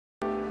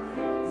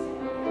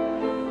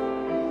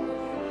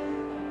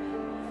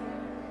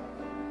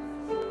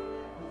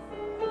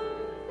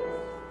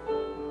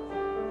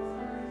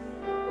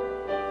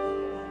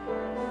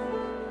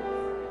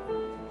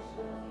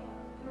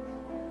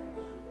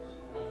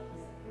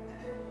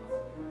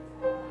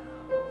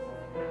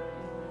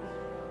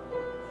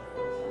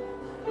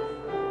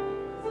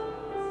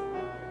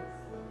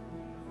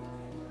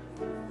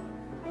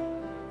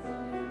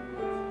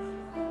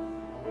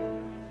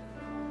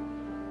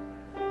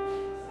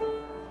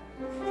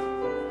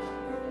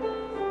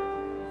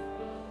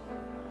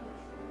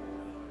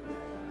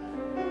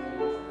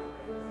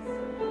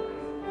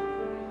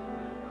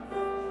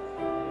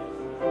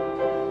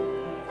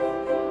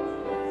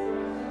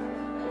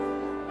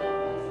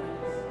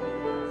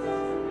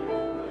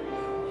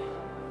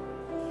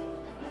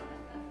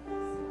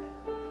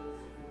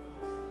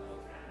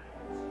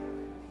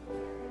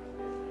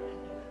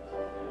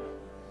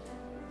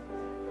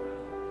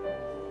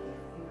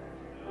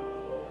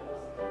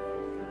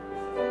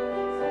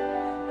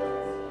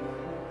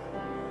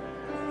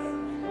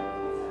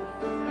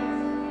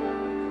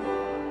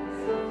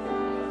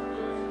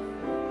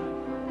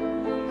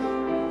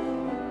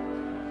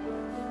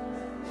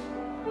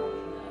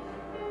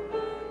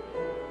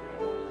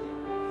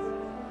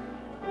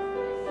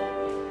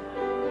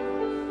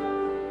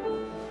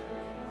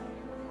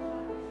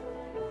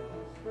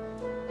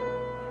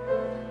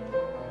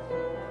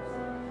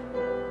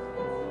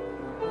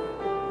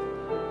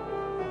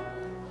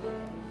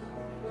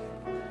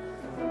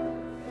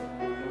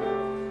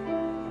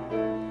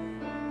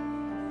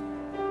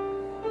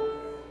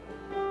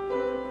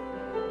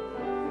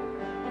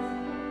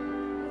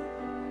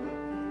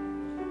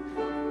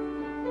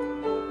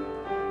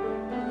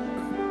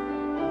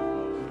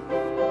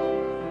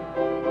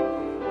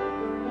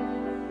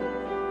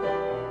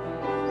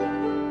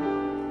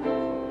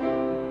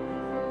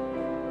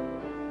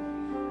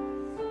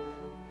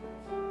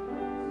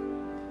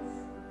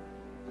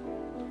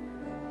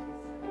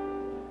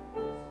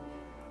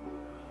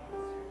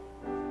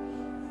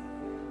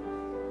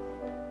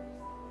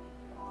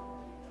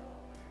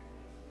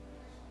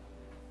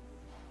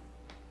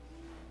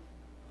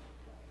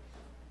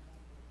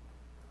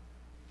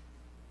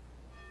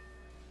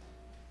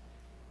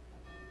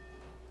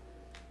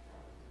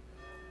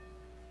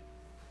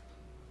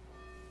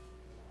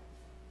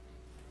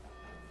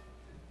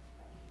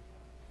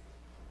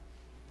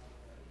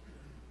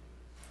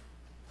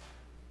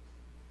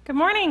Good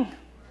morning.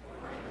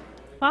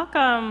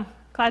 Welcome.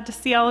 Glad to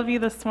see all of you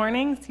this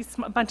morning. See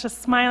a bunch of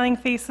smiling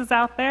faces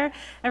out there.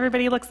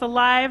 Everybody looks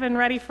alive and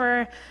ready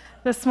for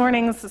this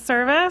morning's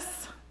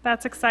service.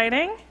 That's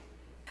exciting.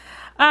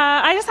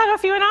 I just have a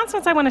few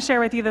announcements I want to share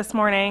with you this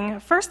morning.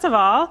 First of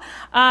all,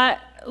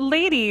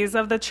 ladies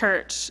of the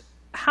church,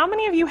 how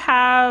many of you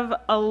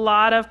have a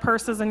lot of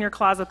purses in your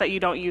closet that you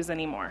don't use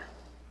anymore?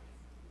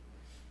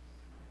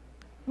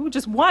 Ooh,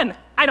 just one.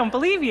 I don't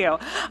believe you.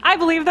 I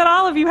believe that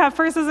all of you have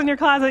purses in your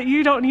closet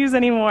you don't use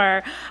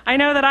anymore. I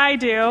know that I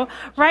do.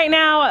 Right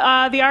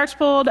now, the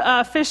Archbold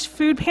Fish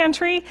Food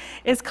Pantry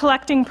is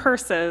collecting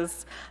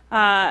purses.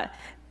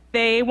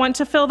 They want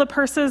to fill the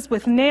purses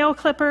with nail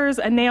clippers,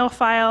 a nail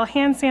file,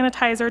 hand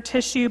sanitizer,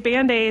 tissue,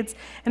 Band-Aids,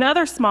 and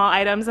other small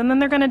items, and then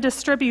they're going to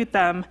distribute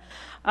them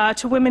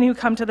to women who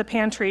come to the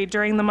pantry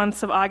during the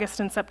months of August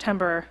and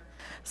September.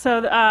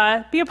 So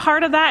be a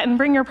part of that and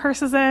bring your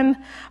purses in.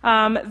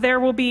 There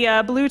will be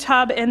a blue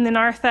tub in the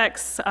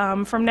narthex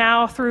from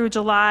now through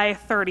July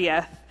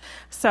 30th.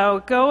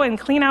 So go and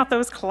clean out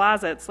those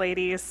closets,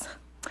 ladies.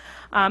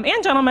 And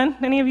gentlemen,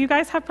 any of you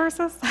guys have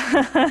purses?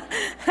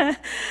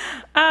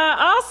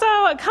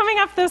 Also, coming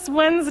up this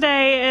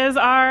Wednesday is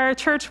our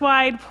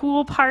church-wide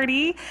pool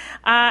party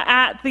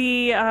at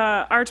the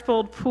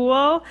Archbold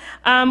Pool.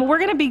 We're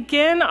going to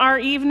begin our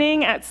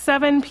evening at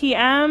 7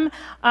 p.m.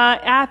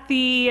 At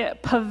the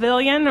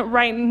pavilion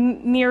right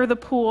near the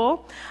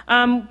pool.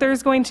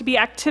 There's going to be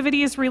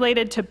activities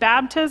related to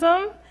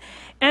baptism.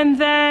 And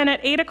then at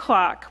 8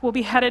 o'clock, we'll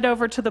be headed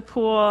over to the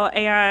pool,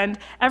 and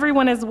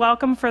everyone is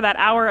welcome for that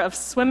hour of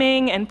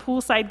swimming and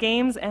poolside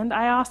games. And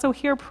I also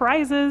hear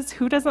prizes.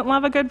 Who doesn't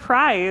love a good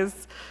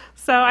prize?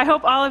 So I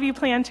hope all of you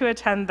plan to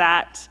attend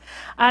that.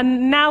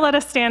 Now let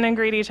us stand and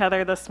greet each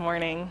other this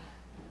morning.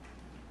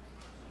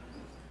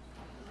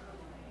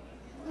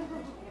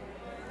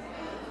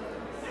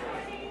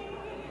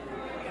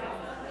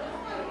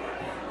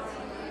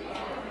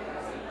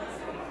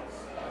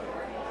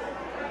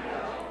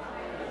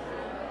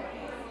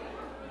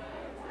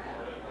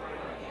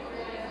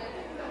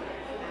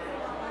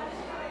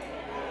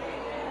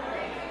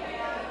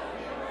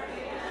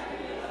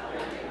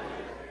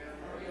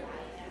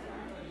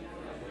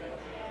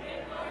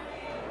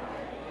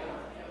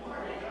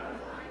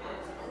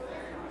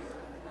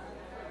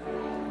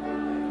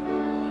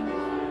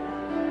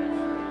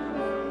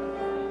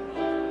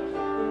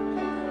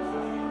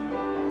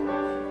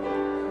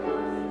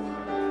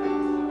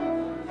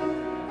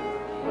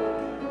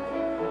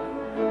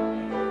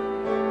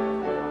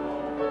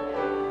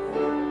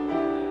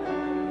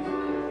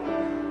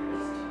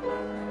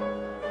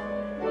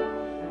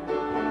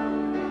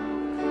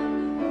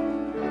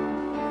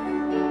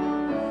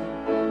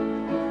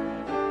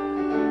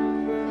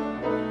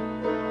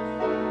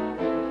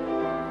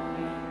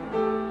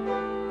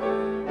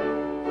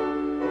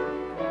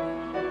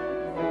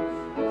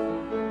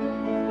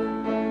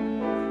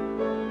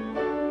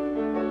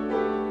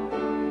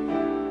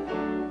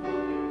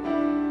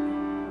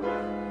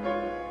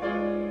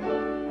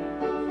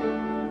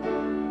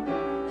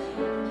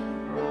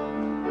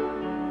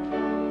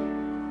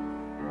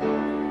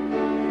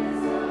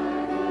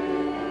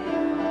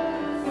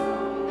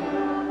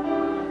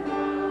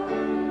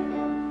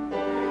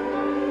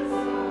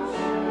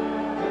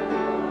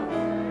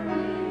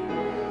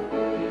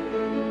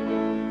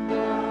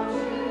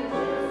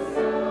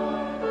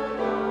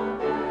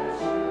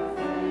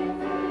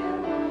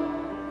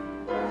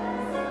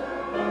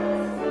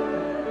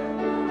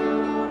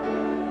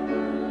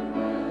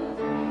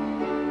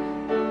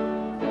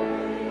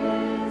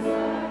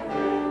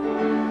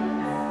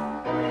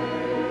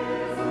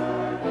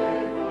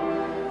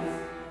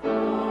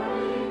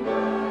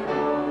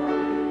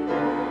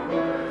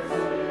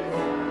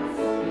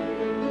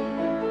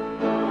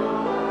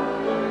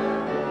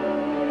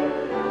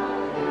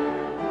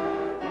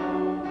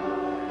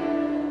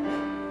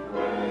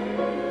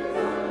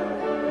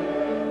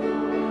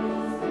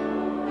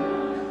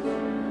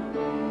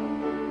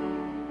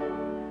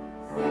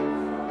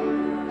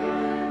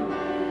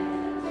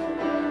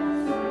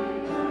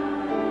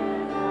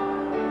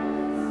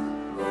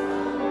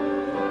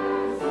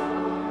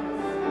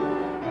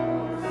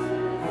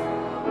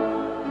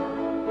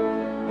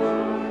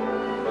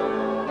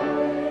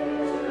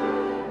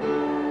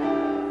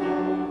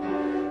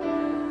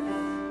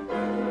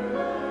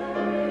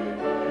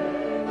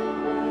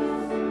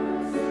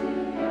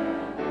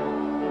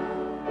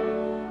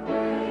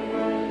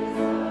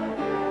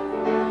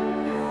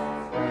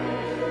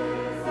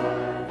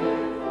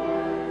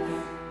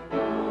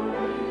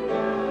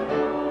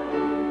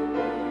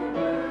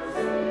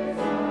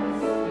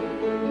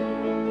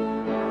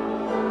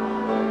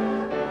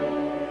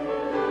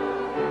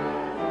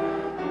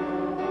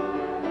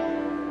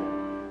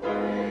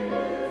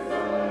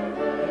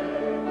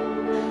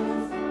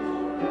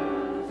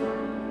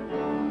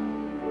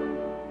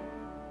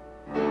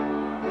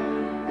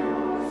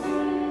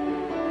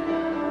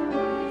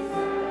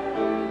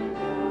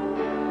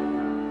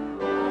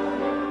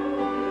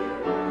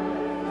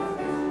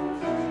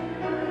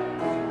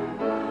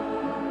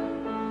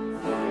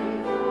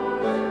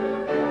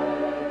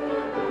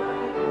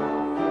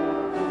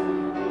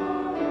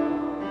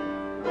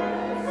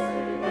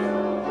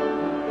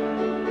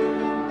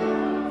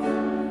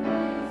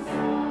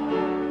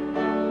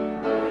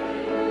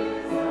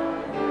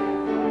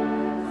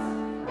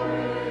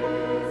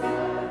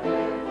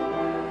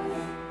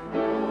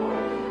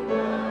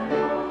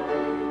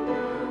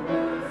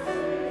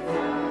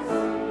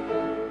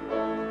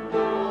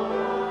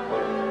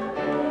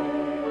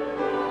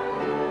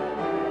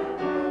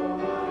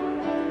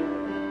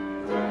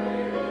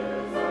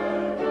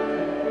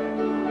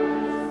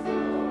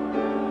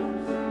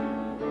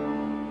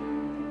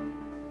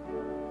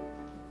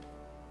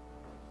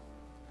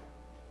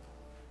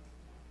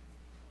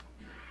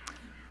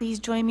 Please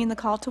join me in the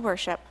call to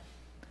worship.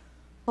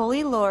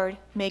 Holy Lord,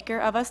 maker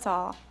of us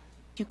all,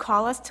 you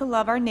call us to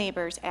love our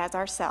neighbors as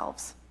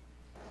ourselves.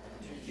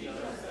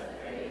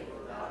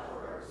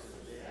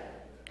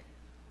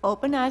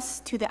 Open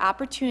us to the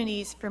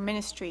opportunities for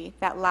ministry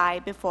that lie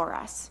before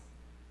us.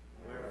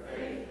 Where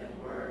faith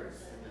and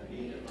words and the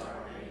need of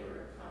our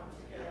neighbor come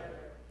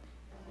together.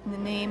 In the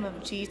name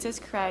of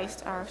Jesus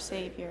Christ, our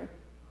Savior.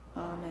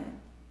 Amen.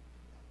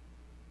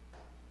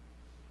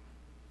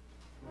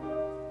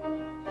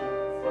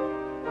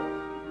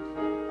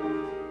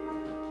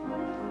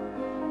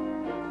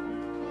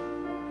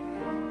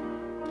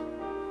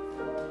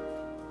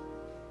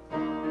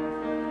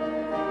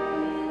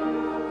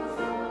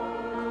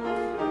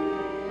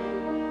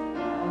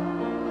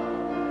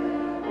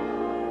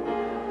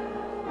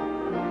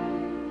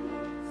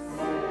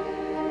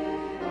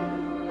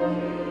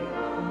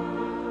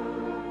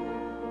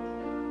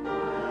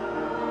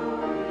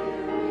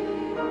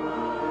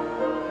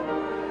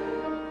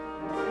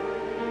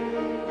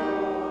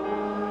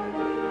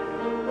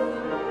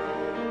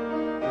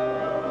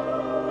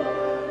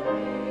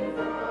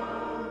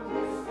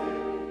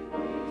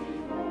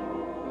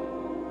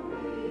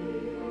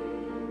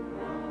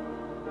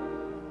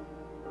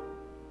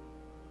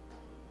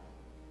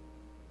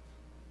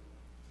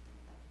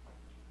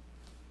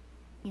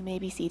 You may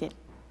be seated.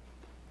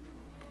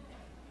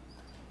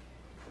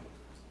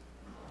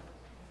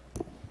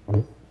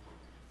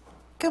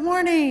 Good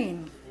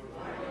morning.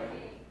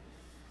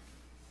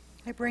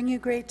 I bring you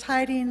great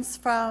tidings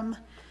from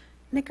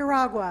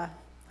Nicaragua.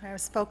 I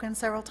have spoken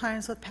several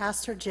times with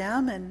Pastor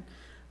Jim, and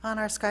on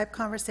our Skype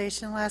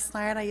conversation last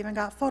night, I even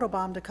got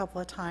photobombed a couple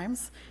of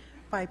times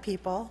by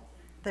people.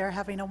 They're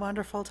having a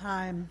wonderful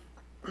time.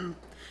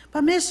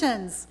 But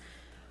missions.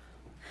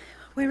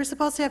 We were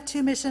supposed to have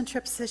 2 mission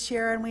trips this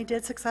year, and we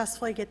did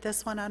successfully get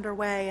this one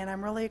underway, and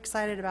I'm really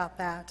excited about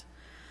that.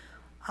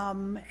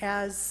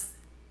 As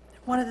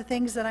one of the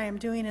things that I am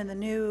doing in the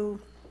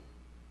new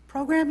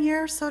program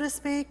year, so to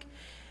speak,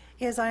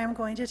 is I am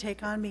going to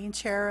take on being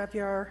chair of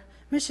your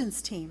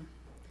missions team.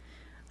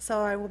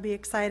 So I will be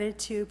excited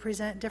to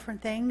present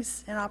different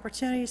things and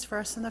opportunities for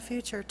us in the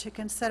future to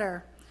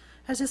consider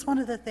as just one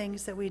of the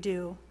things that we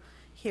do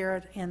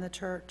here in the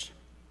church.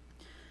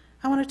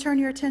 I want to turn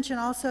your attention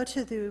also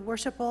to the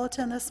worship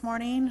bulletin this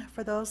morning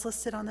for those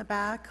listed on the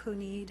back who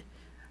need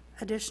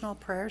additional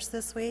prayers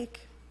this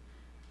week.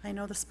 I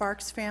know the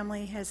Sparks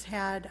family has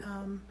had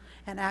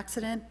an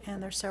accident,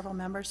 and there's several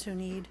members who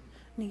need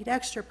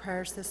extra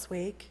prayers this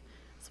week,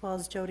 as well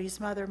as Jody's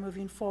mother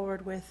moving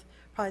forward with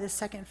probably the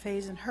second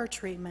phase in her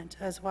treatment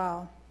as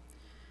well.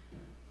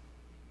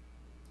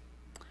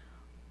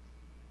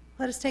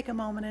 Let us take a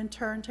moment and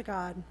turn to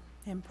God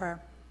in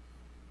prayer.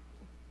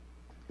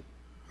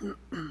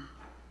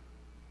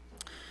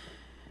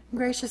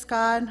 Gracious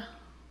God,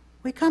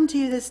 we come to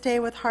you this day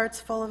with hearts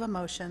full of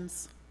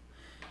emotions.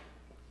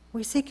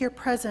 We seek your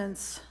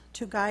presence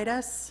to guide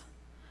us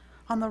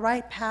on the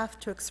right path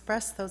to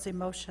express those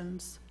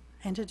emotions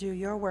and to do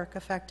your work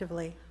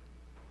effectively.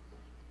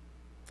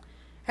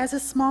 As a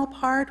small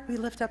part, we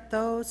lift up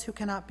those who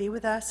cannot be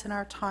with us in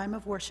our time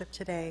of worship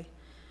today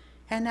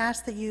and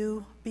ask that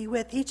you be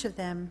with each of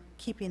them,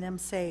 keeping them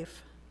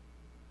safe.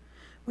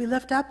 We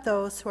lift up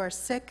those who are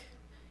sick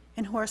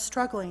and who are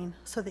struggling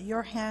so that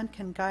your hand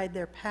can guide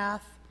their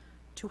path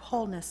to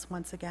wholeness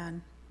once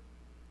again.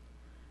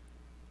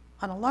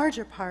 On a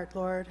larger part,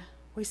 Lord,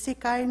 we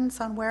seek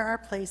guidance on where our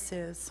place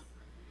is,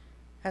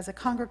 as a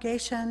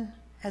congregation,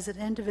 as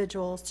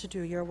individuals, to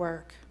do your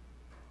work.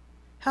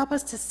 Help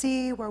us to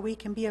see where we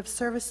can be of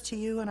service to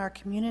you in our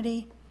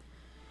community,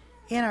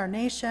 in our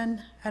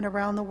nation, and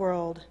around the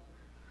world,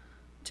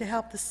 to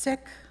help the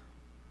sick,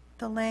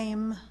 the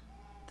lame,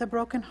 the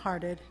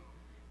brokenhearted,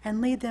 and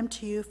lead them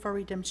to you for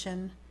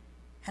redemption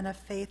and a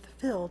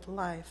faith-filled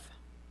life.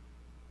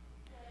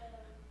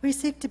 We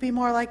seek to be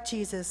more like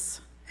Jesus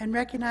and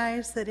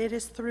recognize that it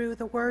is through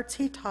the words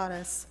he taught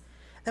us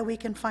that we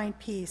can find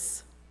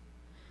peace.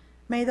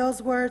 May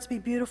those words be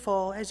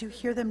beautiful as you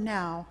hear them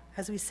now,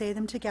 as we say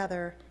them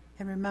together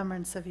in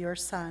remembrance of your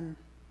Son.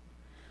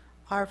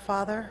 Our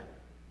Father,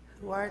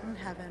 who art in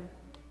heaven,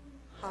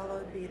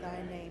 hallowed be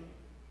thy name.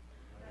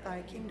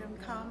 Thy kingdom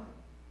come,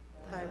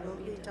 thy will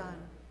be done,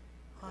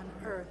 on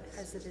earth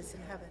as it is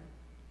in heaven.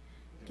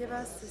 Give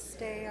us this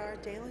day our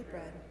daily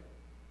bread,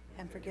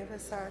 and forgive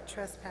us our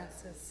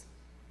trespasses,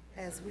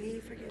 as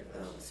we forgive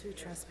those who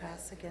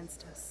trespass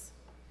against us.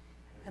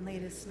 And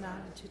lead us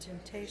not into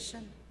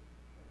temptation,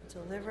 but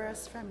deliver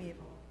us from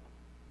evil.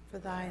 For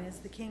thine is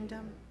the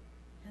kingdom,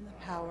 and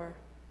the power,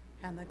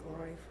 and the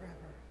glory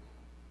forever.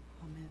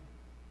 Amen.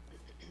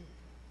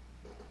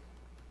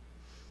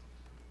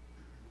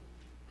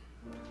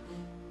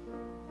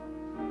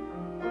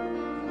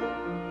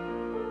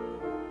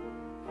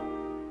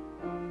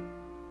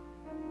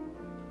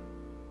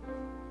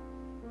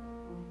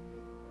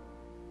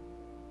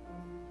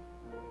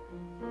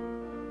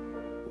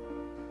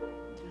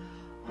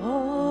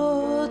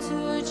 Oh,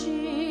 to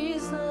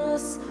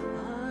Jesus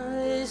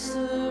I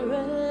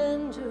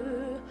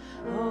surrender.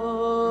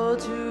 Oh,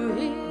 to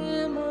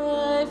him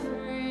I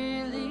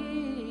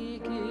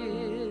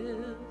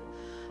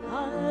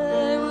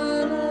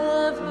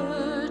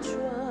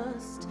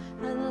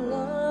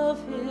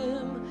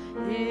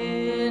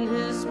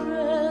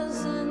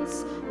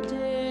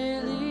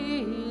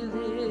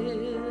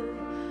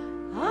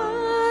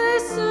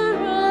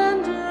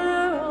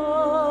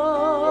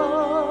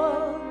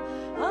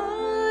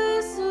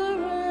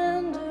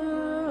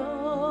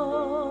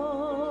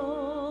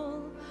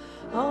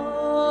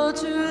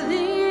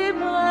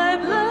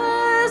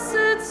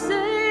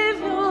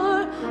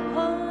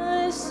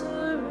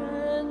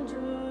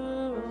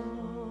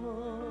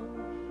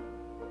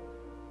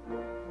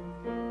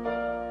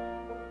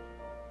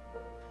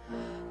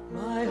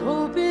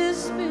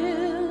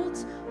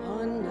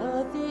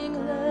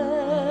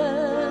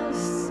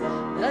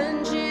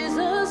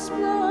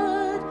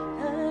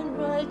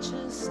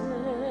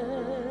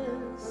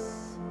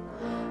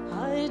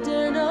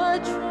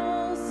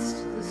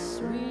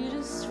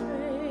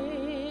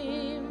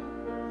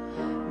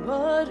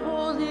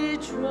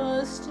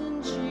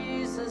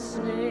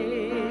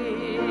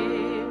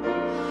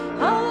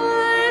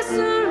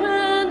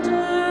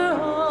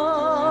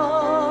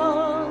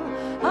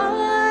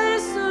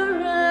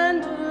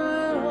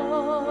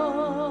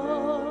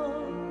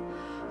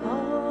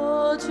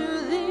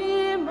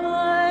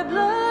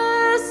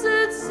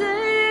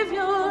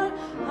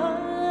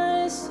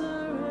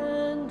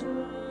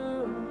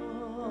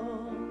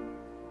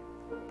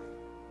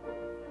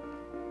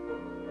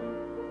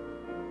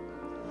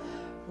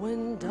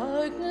when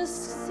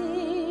darkness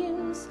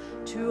seems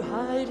to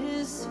hide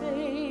his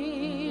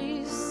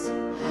face.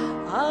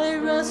 I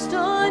rest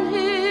on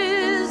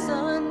his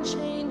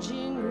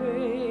unchanging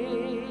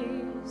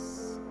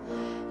grace.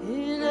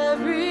 In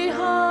every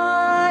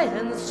high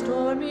and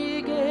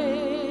stormy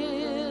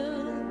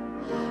gale,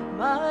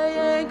 my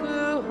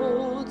anchor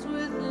holds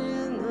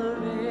within the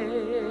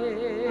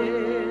veil.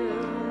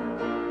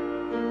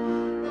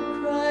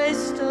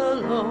 Christ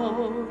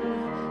alone,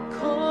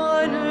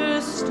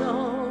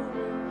 cornerstone,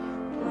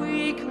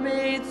 weak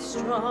made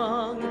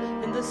strong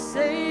in the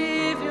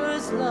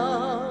Savior's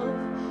love.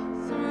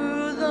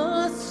 Through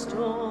the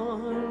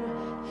storm,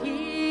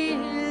 he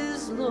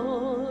is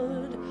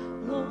Lord,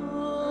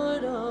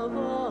 Lord of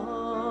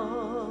all.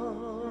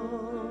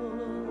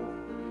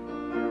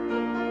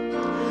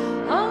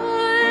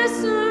 I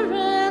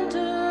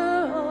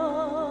surrender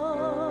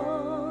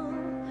all.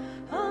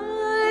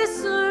 I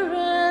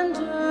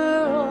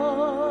surrender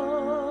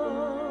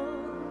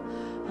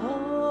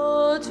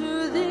all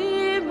to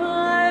thee,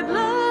 my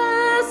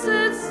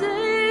blessed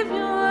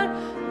Savior.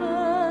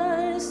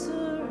 I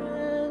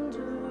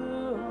surrender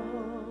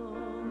all.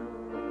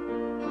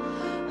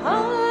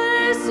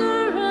 I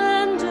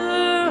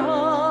surrender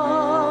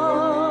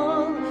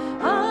all.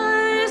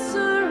 I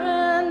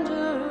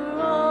surrender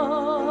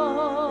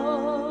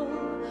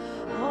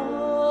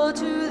all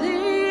to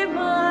thee,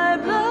 my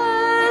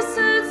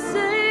blessed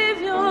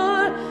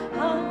Savior.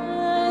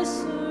 I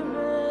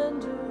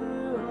surrender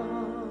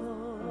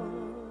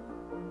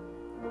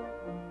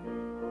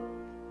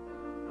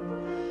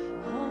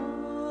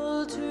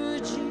all to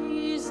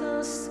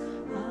Jesus.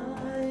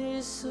 I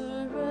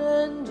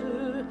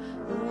surrender,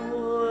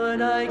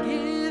 Lord, I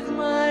give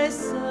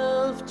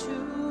myself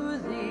to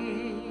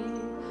thee.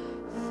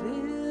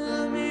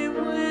 Fill me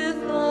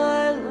with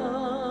thy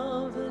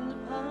love and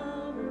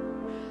power.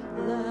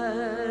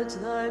 Let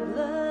thy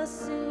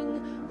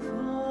blessing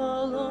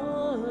fall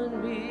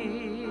on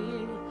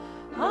me.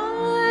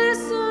 I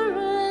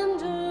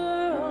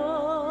surrender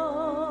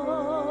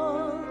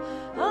all.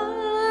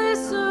 I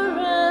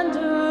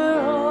surrender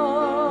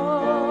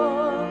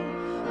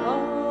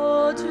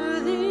all to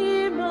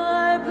thee,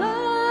 my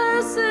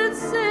blessed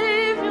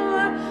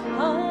Savior.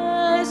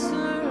 I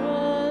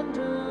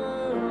surrender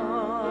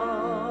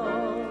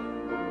all.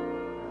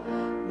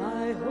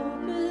 My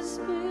hope is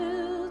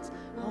built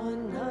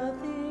on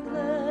nothing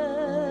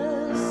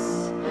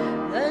less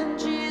than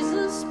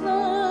Jesus'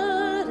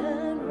 blood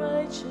and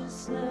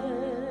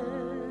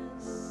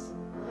righteousness.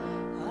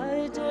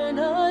 I dare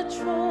not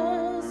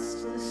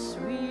trust the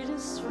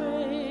sweetest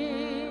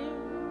frame,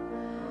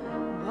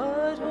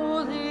 but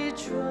wholly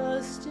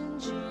trust in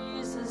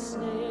Jesus'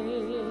 name.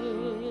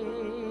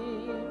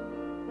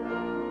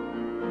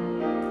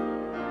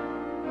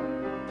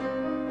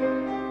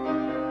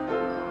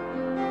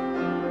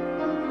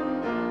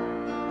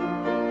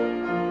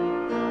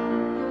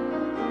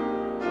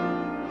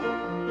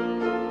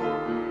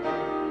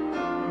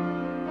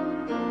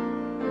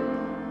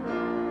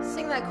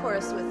 Sing that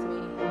chorus with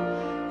me.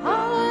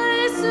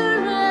 I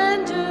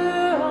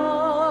surrender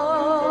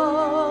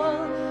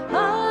all.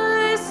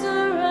 I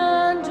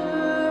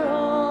surrender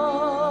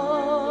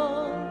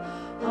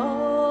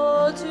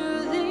all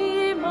to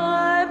thee,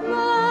 my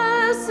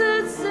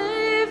blessed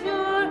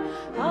Savior.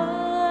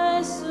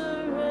 I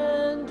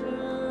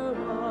surrender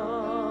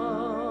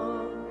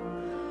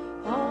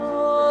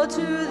all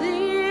to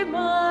thee,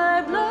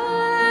 my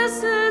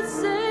blessed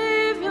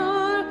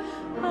Savior.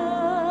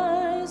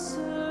 I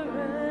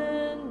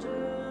surrender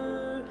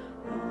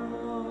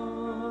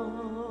all.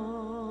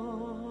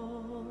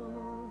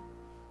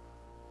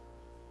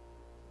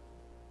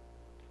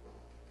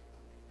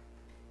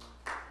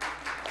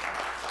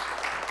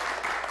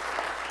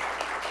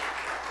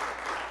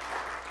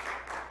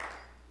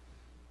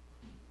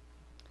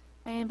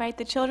 I invite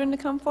the children to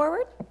come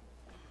forward.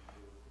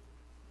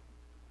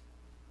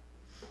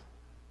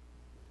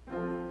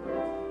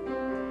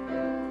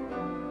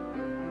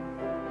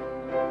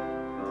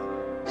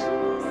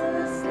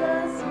 Jesus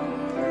loves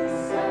me,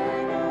 this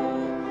I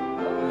know,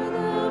 for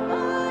the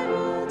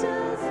Bible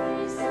tells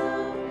me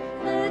so.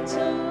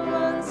 Little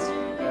ones to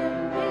him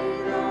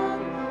belong,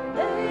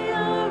 they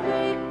are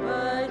weak,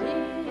 but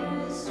he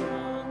is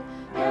strong.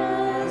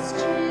 Yes,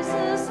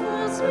 Jesus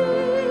loves me.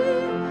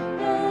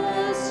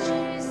 Yes,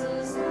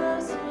 Jesus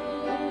loves me.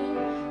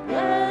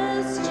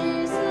 Yes,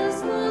 Jesus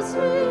loves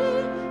me.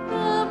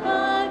 The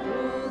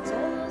Bible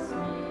tells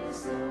me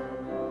so.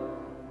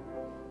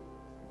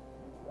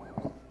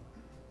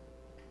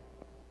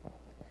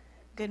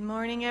 Good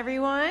morning,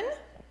 everyone.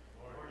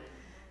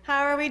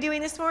 How are we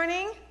doing this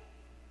morning?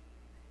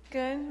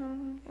 Good.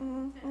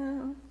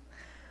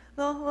 A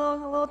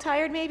little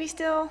tired, maybe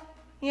still.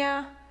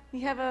 Yeah.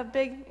 You have a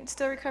big.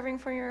 Still recovering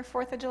from your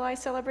 4th of July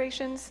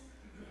celebrations.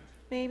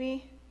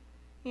 Maybe.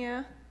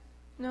 Yeah.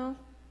 No.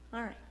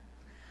 All right.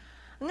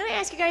 I'm going to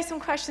ask you guys some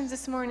questions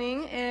this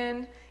morning,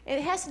 and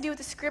it has to do with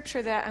the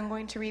scripture that I'm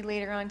going to read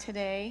later on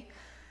today.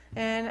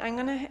 And I'm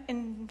going to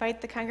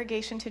invite the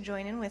congregation to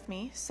join in with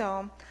me.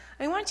 So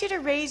I want you to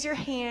raise your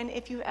hand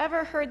if you've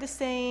ever heard the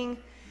saying,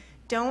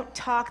 don't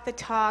talk the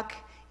talk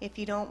if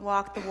you don't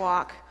walk the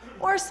walk,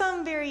 or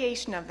some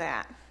variation of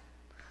that.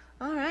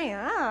 All right,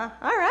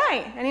 all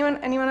right.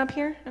 Anyone up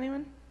here?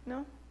 Anyone?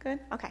 No? Good?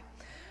 Okay.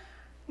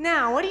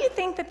 Now, what do you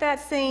think that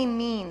saying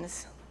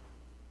means?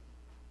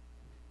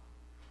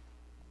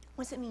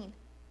 What's it mean?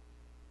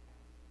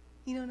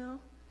 You don't know?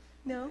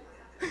 No?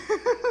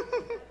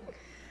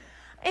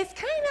 It's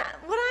kind of,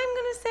 what I'm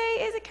going to say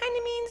is it kind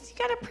of means you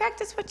got to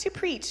practice what you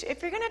preach.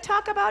 If you're going to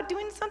talk about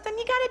doing something,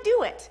 you got to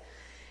do it.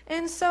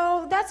 And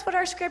so that's what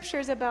our scripture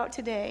is about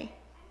today.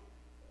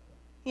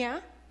 Yeah?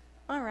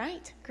 All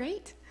right,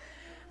 great.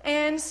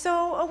 And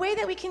so a way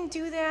that we can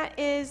do that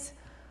is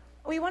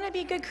we want to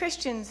be good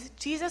Christians.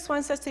 Jesus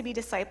wants us to be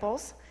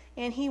disciples,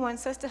 and he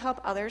wants us to help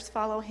others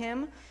follow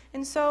him.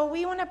 And so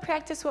we want to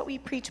practice what we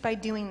preach by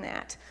doing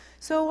that.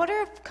 So what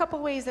are a couple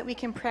ways that we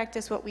can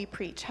practice what we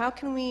preach? How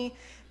can we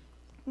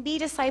be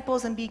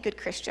disciples and be good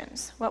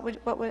Christians? What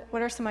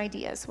are some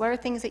ideas? What are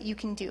things that you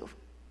can do?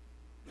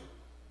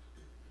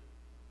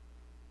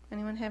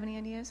 Anyone have any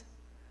ideas?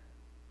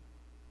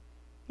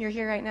 You're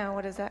here right now.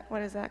 What is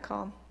that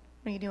called?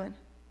 What are you doing?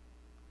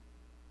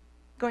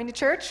 Going to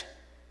church?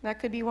 That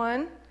could be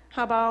one.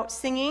 How about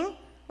singing,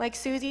 like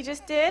Susie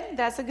just did?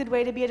 That's a good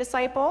way to be a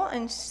disciple,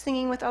 and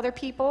singing with other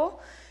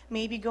people.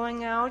 Maybe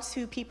going out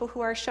to people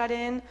who are shut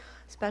in,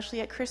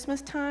 especially at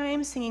Christmas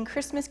time, singing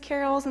Christmas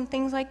carols and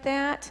things like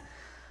that.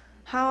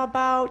 How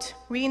about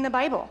reading the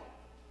Bible?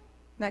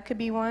 That could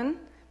be one.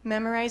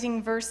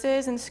 Memorizing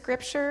verses in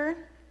Scripture,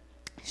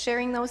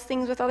 sharing those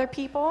things with other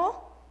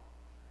people.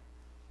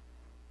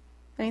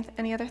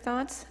 Any other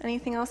thoughts?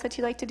 Anything else that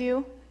you like to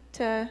do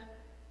to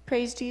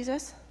praise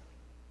Jesus?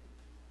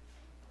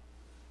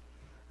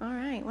 All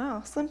right,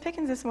 wow, slim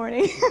pickings this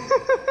morning.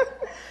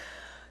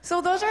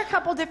 So those are a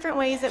couple different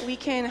ways that we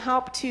can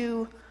help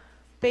to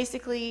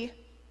basically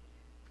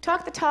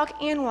talk the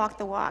talk and walk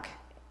the walk,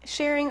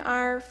 sharing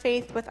our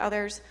faith with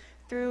others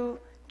through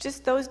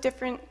just those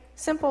different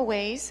simple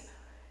ways.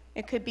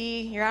 It could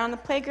be you're out on the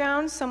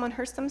playground, someone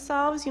hurts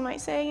themselves, you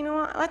might say, you know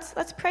what,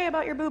 let's pray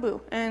about your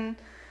boo-boo.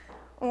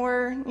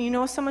 Or you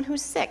know someone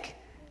who's sick.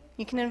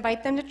 You can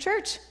invite them to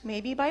church,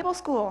 maybe Bible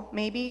school,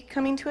 maybe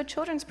coming to a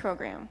children's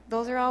program.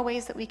 Those are all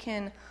ways that we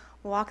can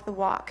walk the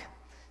walk.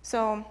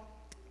 So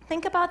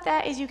think about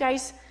that as you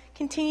guys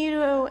continue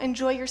to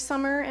enjoy your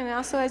summer, and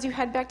also as you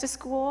head back to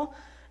school,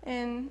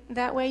 and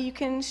that way you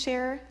can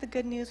share the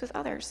good news with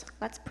others.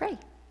 Let's pray.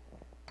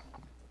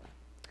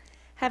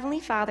 Heavenly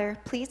Father,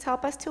 please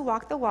help us to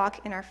walk the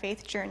walk in our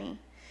faith journey.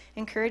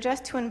 Encourage us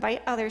to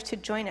invite others to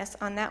join us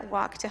on that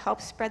walk to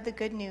help spread the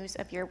good news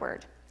of your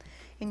word.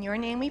 In your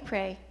name we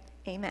pray,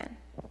 amen.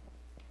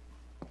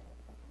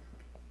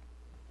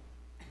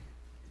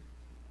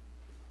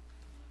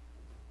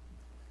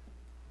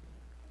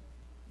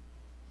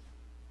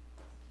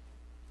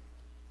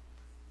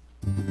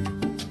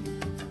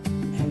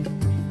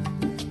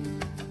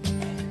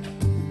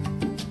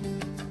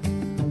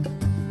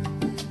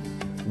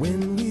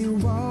 When we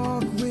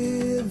walk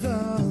with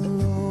the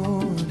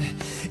Lord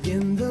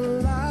in the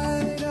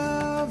light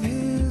of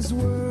his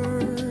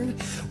word,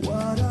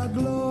 what a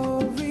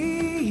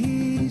glory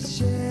he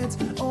sheds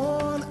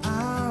on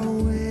our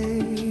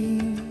way.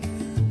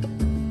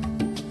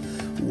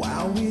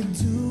 While we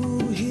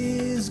do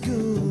his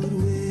good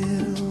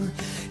will,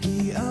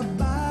 he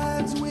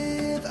abides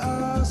with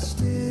us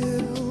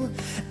still,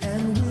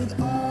 and with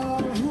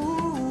all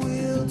who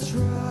will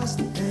trust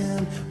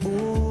and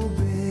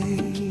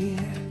obey.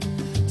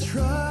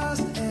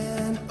 Trust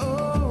and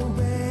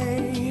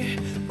obey,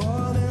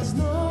 for there's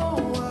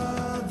no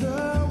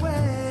other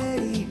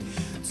way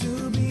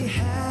to be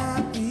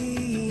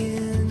happy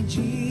in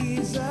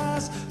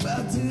Jesus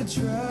but to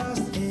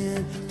trust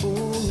and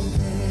obey.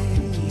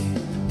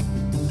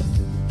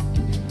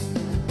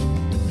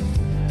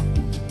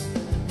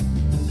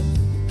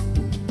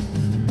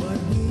 But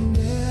we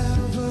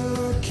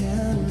never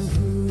can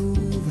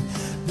prove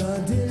the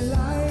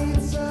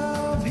delights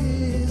of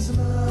his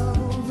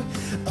love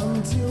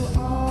until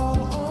all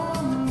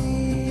on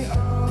the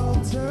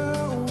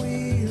altar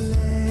we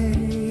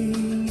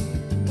lay.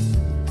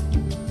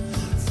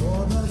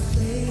 For the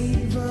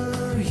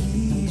favor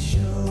he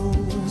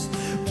shows,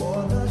 for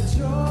the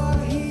joy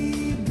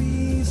he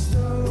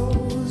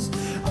bestows,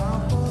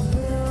 are for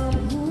them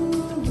who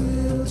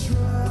will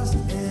trust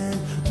and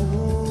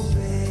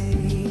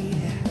obey.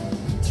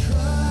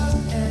 Trust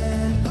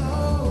and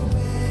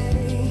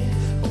obey,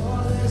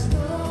 for there's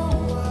no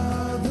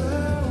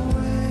other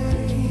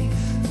way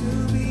to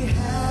be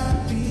happy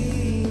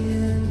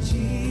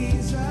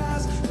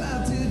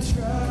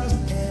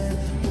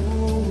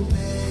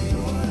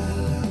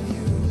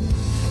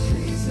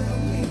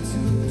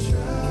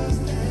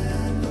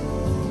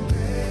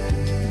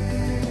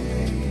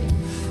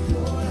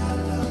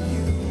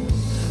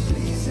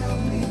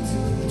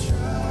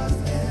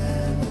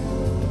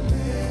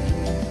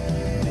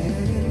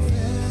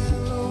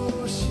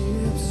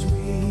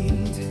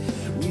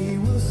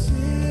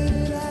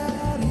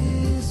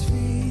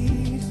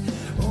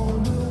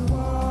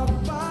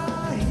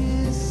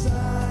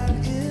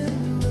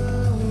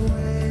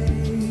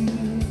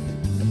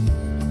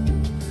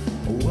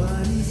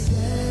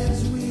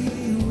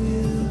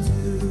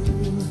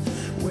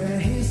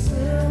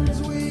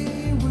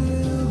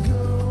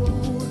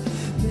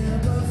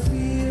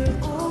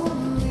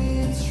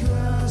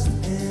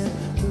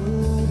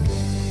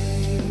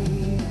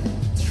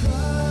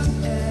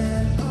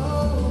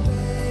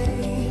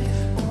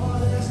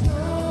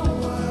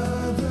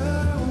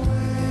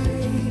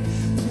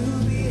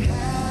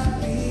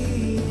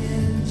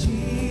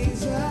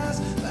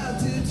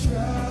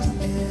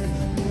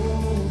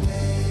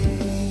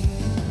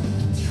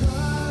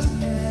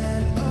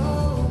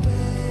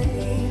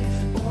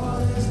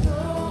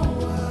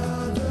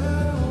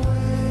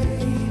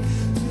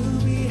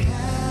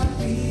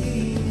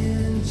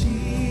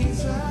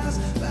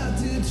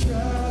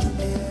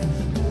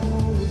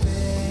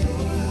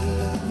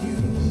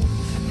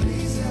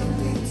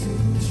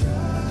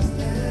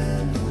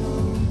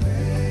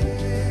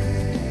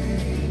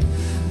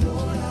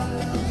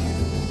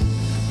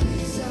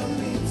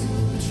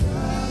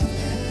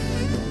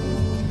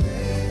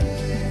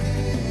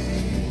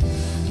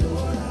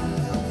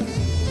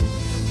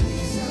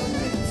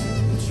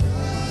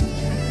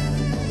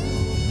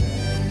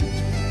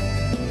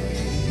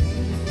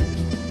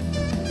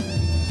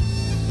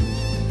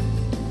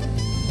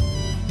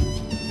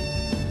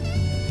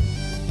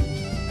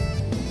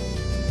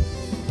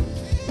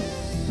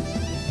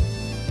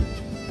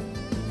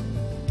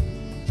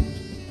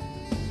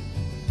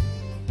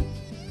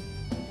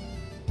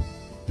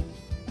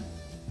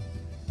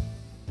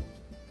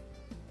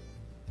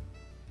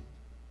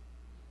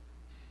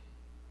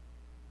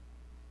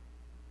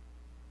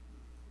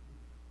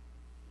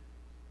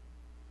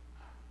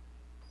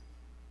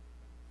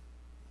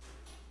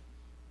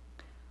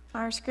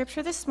Our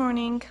scripture this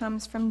morning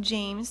comes from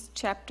James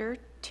chapter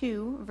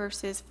 2,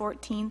 verses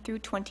 14 through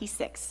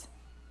 26.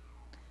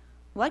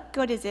 What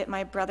good is it,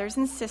 my brothers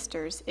and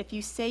sisters, if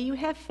you say you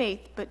have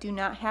faith but do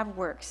not have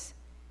works?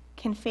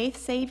 Can faith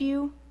save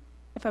you?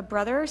 If a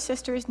brother or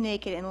sister is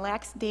naked and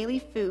lacks daily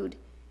food,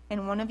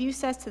 and one of you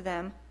says to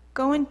them,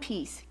 "Go in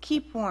peace,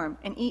 keep warm,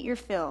 and eat your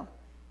fill,"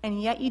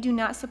 and yet you do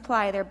not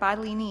supply their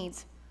bodily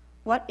needs,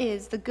 what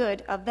is the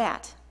good of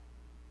that?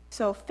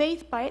 So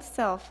faith by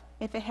itself,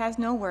 if it has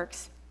no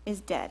works, is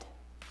dead.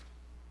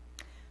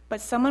 But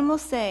someone will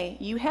say,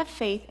 "You have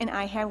faith and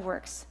I have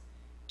works.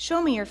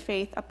 Show me your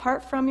faith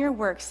apart from your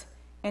works,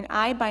 and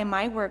I by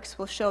my works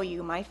will show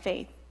you my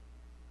faith.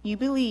 You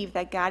believe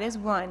that God is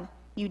one,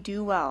 you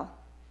do well.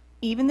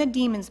 Even the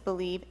demons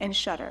believe and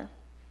shudder.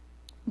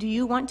 Do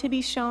you want to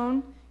be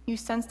shown, you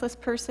senseless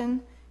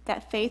person,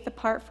 that faith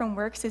apart from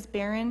works is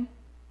barren?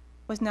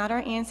 Was not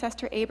our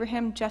ancestor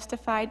Abraham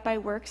justified by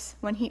works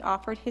when he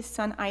offered his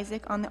son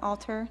Isaac on the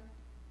altar?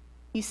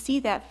 You see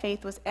that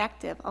faith was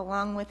active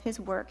along with his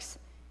works,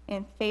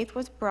 and faith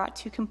was brought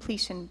to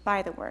completion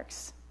by the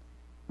works.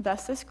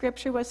 Thus the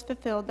scripture was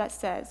fulfilled that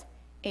says,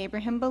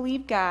 Abraham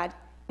believed God,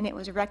 and it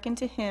was reckoned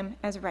to him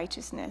as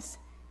righteousness,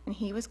 and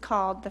he was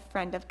called the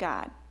friend of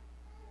God.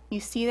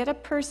 You see that a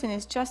person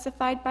is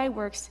justified by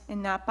works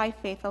and not by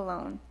faith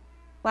alone.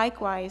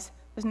 Likewise,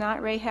 was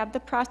not Rahab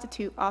the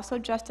prostitute also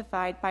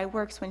justified by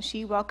works when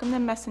she welcomed the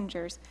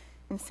messengers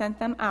and sent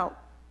them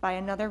out by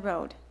another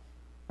road?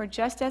 For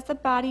just as the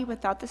body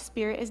without the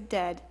spirit is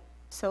dead,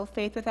 so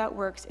faith without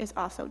works is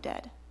also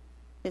dead.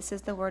 This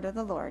is the word of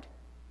the Lord.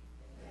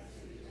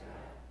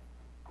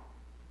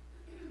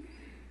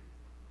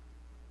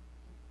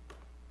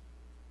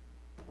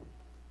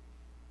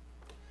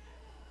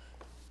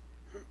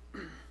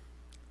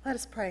 Let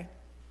us pray.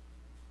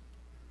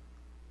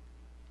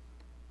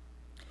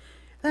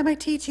 Let my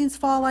teachings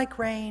fall like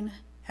rain,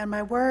 and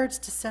my words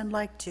descend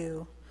like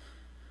dew,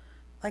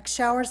 like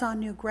showers on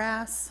new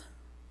grass,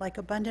 like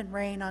abundant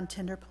rain on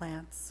tender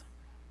plants.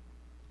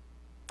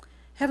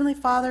 Heavenly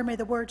Father, may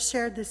the words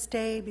shared this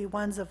day be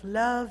ones of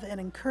love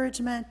and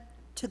encouragement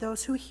to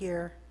those who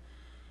hear,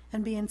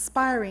 and be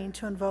inspiring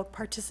to invoke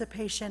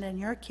participation in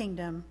your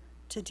kingdom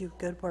to do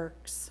good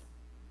works.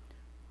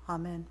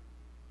 Amen.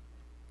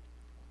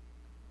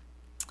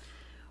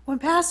 When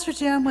Pastor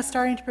Jim was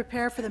starting to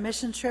prepare for the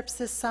mission trips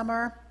this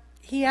summer,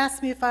 he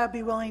asked me if I would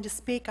be willing to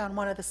speak on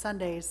one of the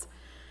Sundays.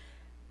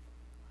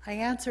 I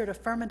answered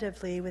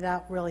affirmatively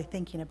without really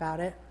thinking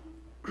about it.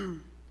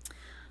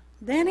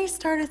 Then he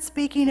started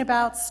speaking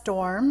about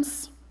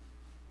storms,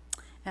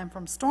 and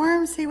from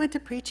storms he went to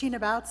preaching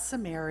about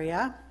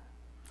Samaria,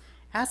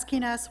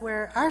 asking us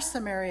where our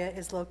Samaria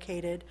is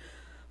located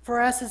for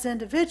us as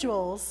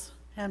individuals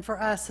and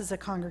for us as a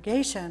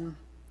congregation.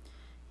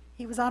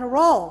 He was on a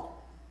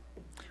roll,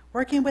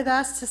 working with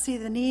us to see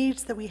the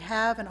needs that we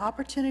have an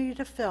opportunity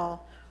to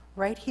fill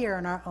right here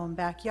in our own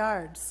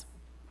backyards.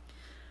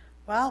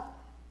 Well,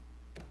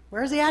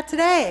 where's he at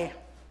today?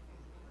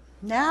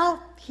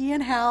 Now he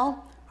and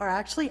Hal are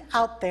actually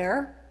out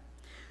there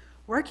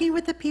working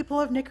with the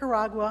people of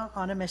Nicaragua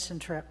on a mission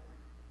trip.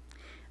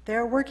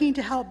 They're working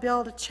to help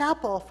build a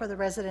chapel for the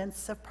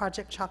residents of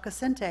Project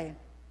Chacacente,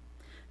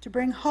 to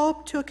bring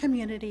hope to a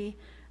community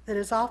that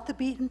is off the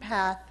beaten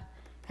path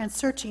and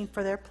searching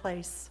for their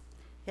place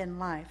in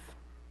life.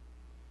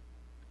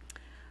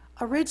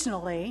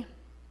 Originally,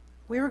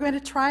 we were going to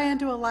try and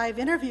do a live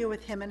interview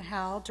with him and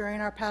Hal during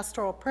our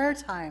pastoral prayer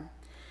time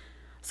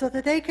so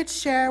that they could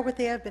share what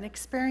they have been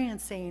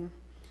experiencing.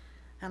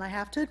 And I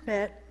have to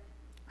admit,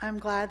 I'm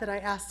glad that I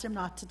asked him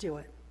not to do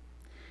it.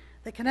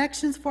 The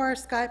connections for our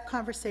Skype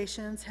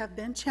conversations have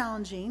been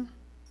challenging,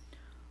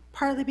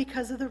 partly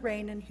because of the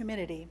rain and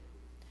humidity.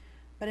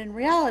 But in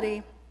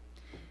reality,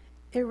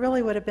 it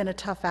really would have been a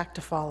tough act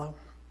to follow.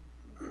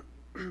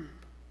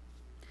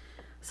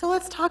 So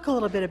let's talk a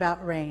little bit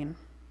about rain.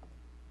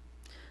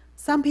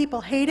 Some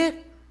people hate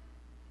it,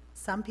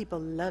 some people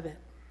love it.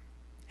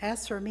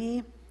 As for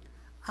me,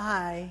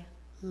 I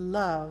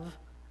love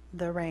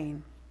the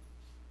rain.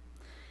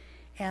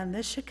 And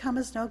this should come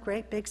as no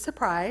great big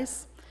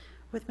surprise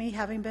with me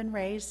having been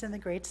raised in the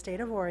great state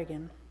of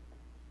Oregon.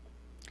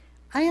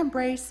 I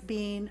embrace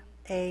being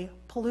a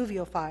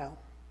pluviophile,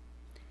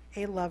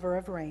 a lover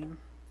of rain.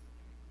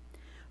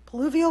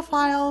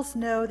 Pluviophile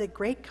know that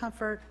great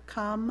comfort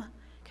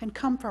can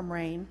come from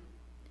rain.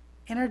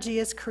 Energy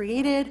is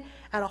created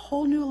at a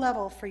whole new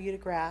level for you to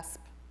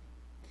grasp.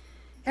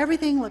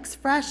 Everything looks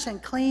fresh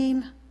and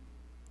clean,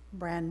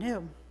 brand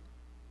new.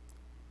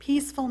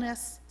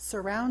 Peacefulness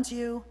surrounds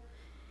you,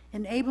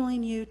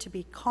 enabling you to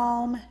be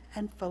calm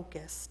and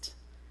focused.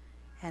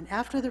 And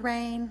after the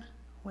rain,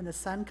 when the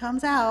sun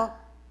comes out,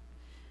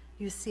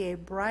 you see a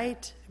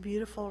bright,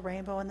 beautiful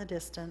rainbow in the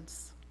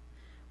distance,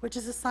 which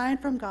is a sign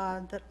from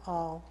God that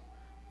all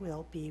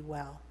will be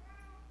well.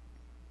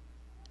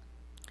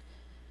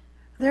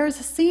 There is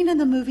a scene in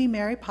the movie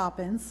Mary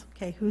Poppins.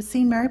 Okay, who's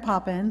seen Mary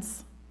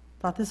Poppins?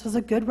 Thought this was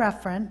a good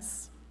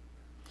reference.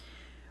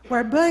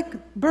 Where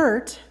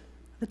Bert,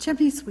 the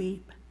chimney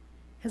sweep,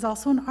 is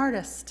also an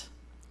artist.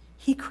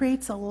 he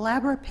creates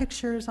elaborate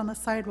pictures on the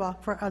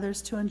sidewalk for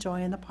others to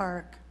enjoy in the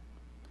park.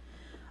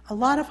 A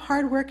lot of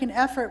hard work and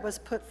effort was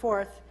put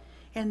forth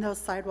in those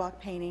sidewalk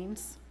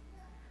paintings.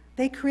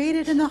 They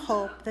created in the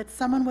hope that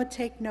someone would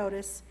take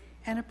notice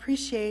and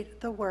appreciate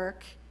the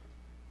work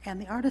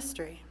and the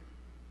artistry.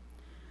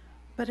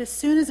 But as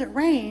soon as it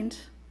rained,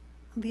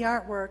 the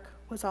artwork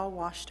was all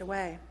washed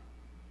away.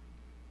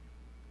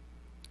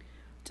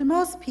 To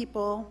most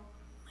people,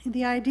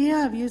 the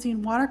idea of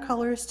using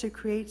watercolors to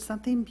create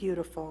something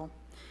beautiful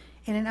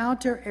in an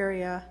outdoor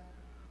area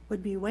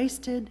would be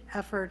wasted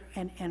effort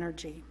and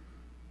energy.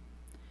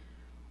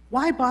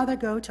 Why bother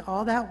go to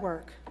all that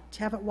work to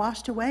have it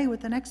washed away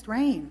with the next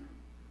rain?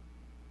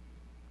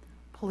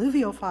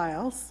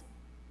 Pluviophils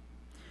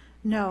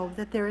know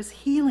that there is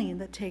healing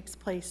that takes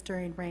place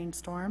during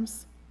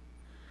rainstorms.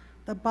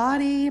 The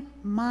body,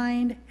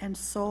 mind, and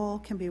soul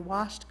can be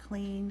washed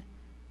clean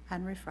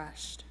and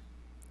refreshed.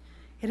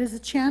 It is a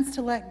chance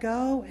to let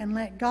go and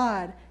let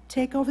God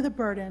take over the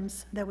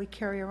burdens that we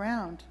carry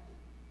around.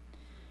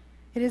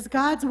 It is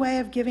God's way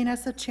of giving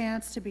us a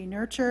chance to be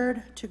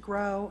nurtured, to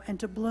grow, and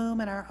to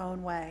bloom in our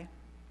own way.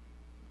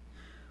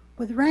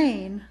 With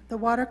rain, the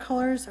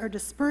watercolors are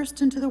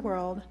dispersed into the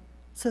world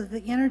so that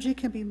the energy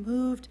can be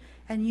moved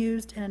and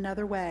used in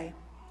another way.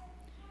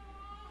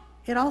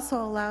 It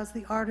also allows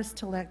the artist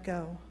to let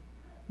go,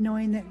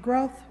 knowing that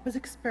growth was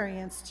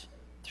experienced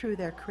through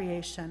their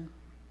creation.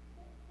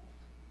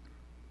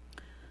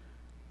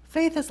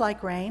 Faith is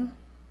like rain.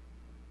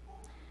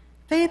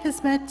 Faith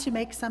is meant to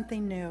make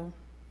something new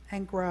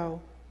and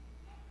grow.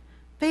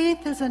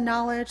 Faith is a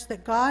knowledge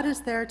that God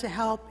is there to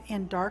help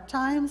in dark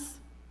times,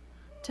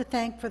 to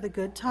thank for the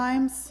good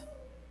times,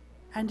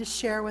 and to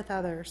share with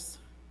others.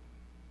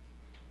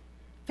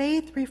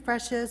 Faith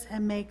refreshes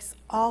and makes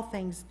all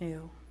things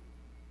new.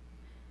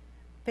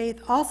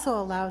 Faith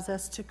also allows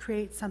us to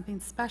create something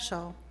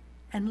special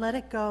and let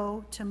it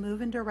go to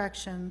move in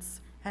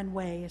directions and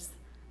ways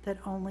that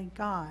only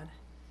God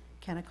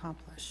can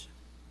accomplish.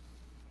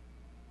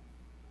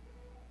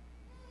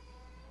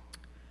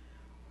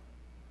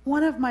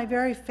 One of my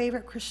very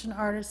favorite Christian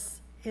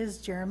artists is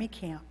Jeremy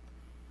Camp.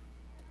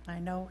 I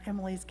know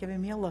Emily's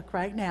giving me a look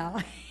right now.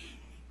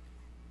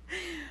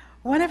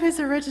 One of his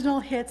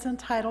original hits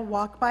entitled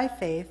Walk by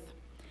Faith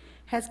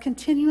has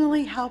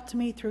continually helped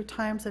me through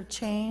times of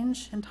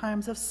change and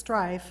times of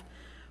strife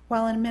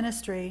while in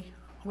ministry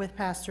with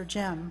Pastor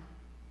Jim.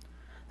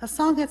 The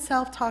song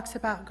itself talks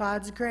about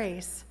God's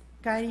grace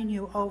guiding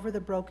you over the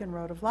broken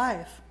road of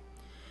life.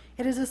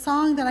 It is a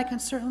song that I can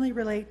certainly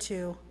relate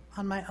to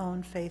on my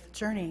own faith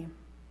journey.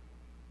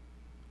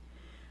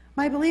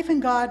 My belief in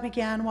God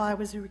began while I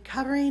was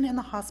recovering in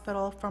the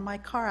hospital from my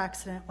car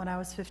accident when I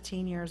was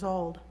 15 years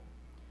old.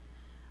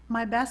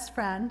 My best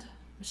friend,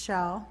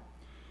 Michelle,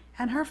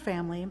 and her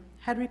family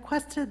had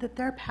requested that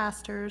their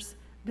pastors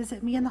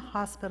visit me in the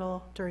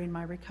hospital during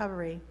my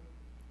recovery.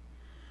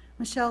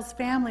 Michelle's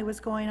family was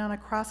going on a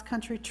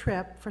cross-country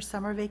trip for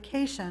summer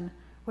vacation,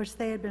 which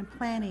they had been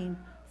planning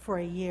for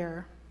a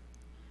year.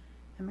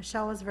 And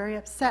Michelle was very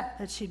upset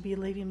that she'd be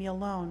leaving me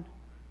alone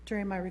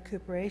during my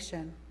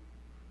recuperation.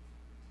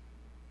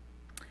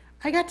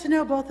 I got to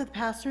know both of the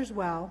pastors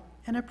well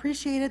and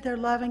appreciated their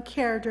love and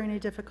care during a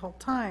difficult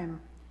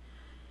time.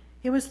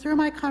 It was through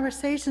my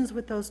conversations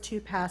with those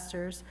two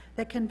pastors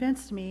that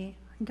convinced me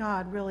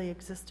God really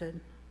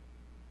existed.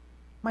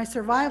 My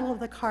survival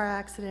of the car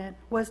accident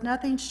was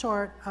nothing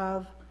short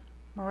of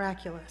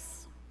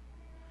miraculous.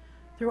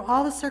 Through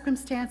all the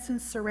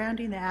circumstances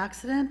surrounding the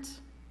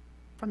accident,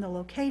 from the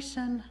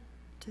location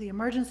to the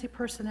emergency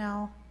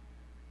personnel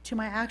to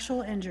my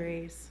actual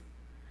injuries,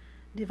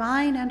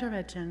 divine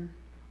intervention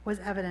was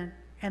evident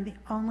and the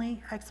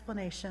only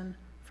explanation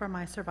for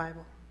my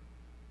survival.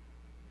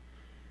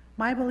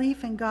 My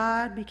belief in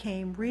God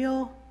became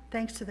real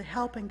thanks to the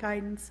help and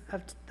guidance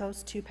of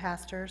those two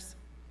pastors.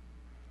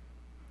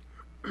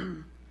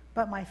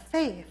 But my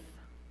faith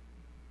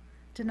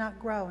did not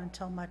grow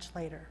until much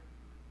later.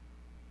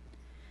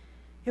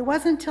 It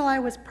wasn't until I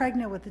was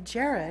pregnant with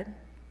Jared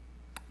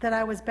that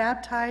I was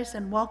baptized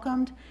and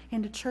welcomed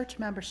into church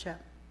membership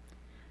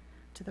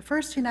to the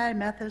First United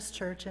Methodist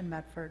Church in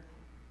Medford.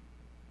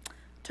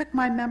 Took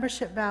my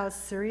membership vows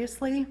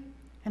seriously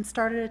and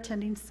started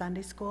attending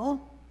Sunday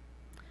school.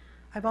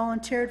 I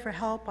volunteered for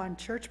help on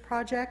church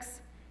projects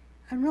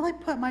and really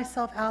put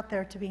myself out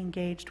there to be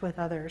engaged with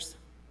others.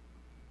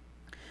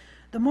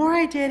 The more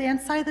I did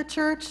inside the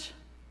church,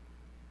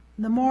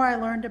 the more I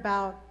learned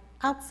about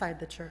outside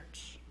the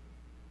church.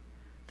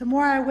 The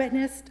more I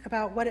witnessed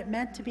about what it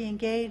meant to be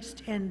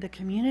engaged in the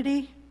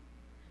community,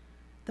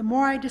 the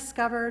more I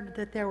discovered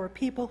that there were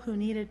people who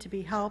needed to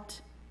be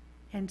helped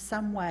in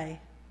some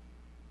way.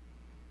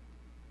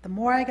 The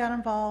more I got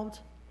involved,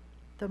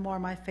 the more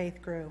my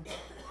faith grew.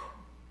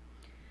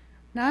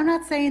 Now, I'm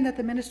not saying that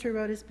the ministry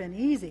road has been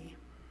easy.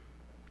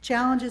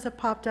 Challenges have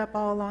popped up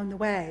all along the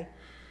way.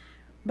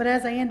 But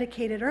as I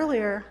indicated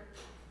earlier,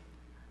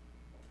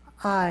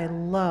 I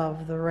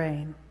love the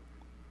rain.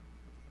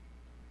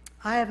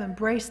 I have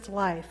embraced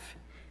life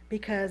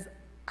because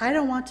I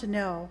don't want to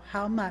know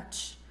how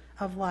much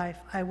of life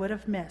I would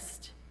have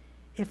missed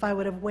if I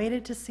would have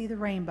waited to see the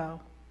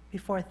rainbow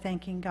before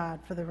thanking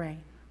God for the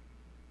rain.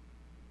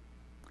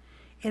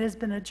 It has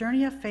been a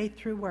journey of faith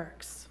through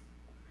works.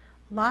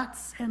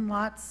 Lots and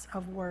lots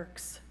of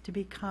works to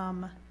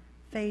become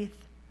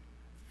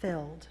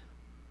faith-filled.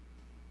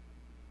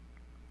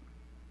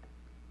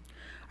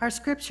 Our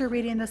scripture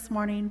reading this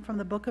morning from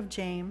the book of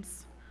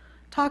James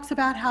talks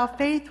about how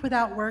faith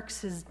without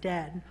works is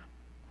dead.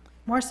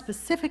 More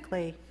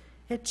specifically,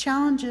 it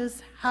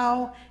challenges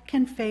how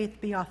can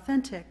faith be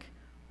authentic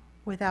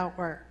without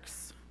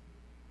works.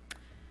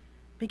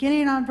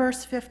 Beginning on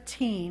verse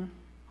 15,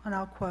 and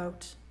I'll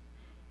quote,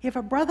 "If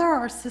a brother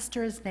or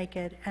sister is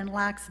naked and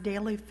lacks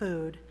daily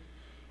food,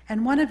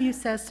 and one of you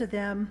says to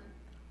them,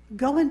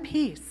 'Go in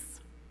peace,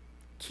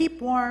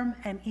 keep warm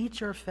and eat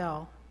your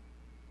fill,'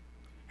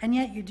 and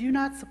yet you do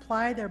not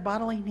supply their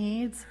bodily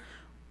needs,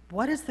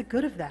 what is the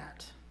good of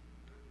that?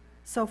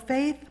 So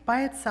faith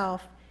by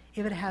itself,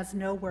 if it has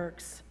no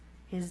works,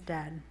 is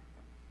dead."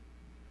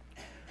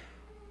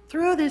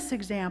 Through this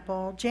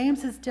example,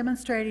 James is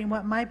demonstrating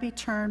what might be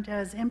termed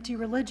as empty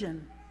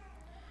religion,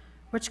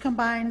 which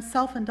combines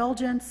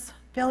self-indulgence,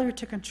 failure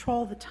to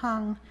control the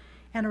tongue,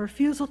 and a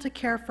refusal to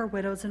care for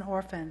widows and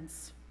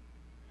orphans.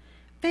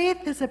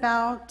 Faith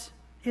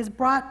is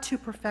brought to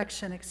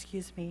perfection,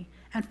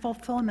 and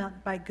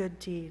fulfillment by good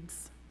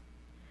deeds.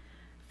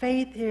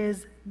 Faith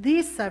is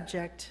the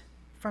subject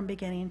from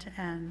beginning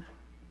to end.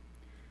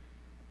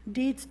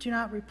 Deeds do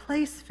not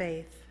replace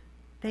faith,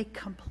 they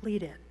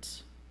complete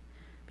it.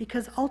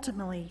 Because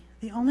ultimately,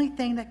 the only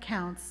thing that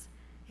counts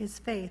is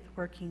faith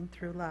working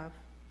through love.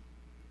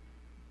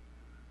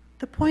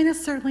 The point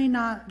is certainly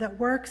not that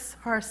works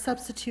are a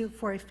substitute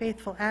for a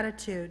faithful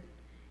attitude.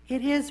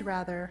 It is,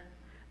 rather,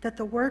 that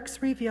the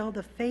works reveal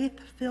the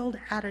faith-filled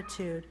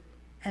attitude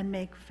and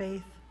make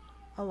faith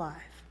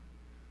alive.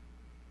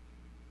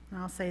 And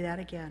I'll say that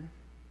again.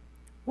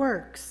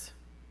 Works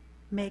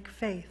make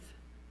faith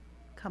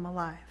come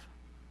alive.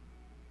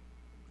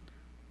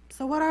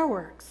 So what are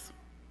works?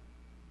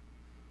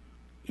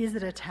 Is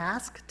it a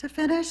task to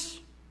finish?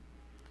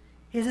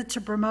 Is it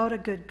to promote a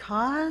good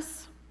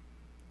cause?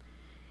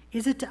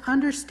 Is it to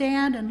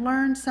understand and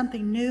learn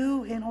something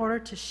new in order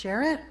to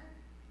share it?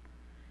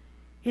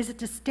 Is it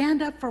to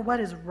stand up for what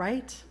is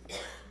right?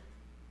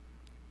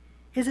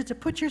 Is it to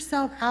put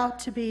yourself out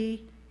to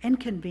be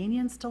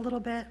inconvenienced a little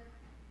bit?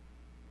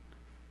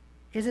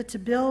 Is it to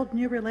build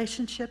new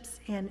relationships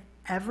in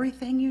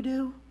everything you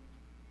do?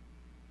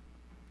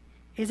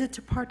 Is it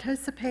to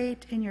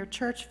participate in your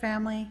church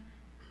family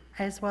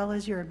as well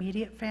as your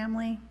immediate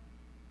family?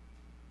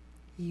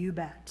 You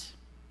bet.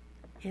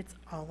 It's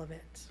all of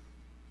it.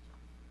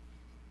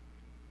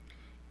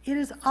 It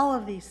is all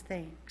of these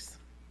things.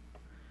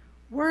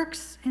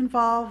 Works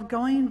involve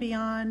going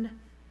beyond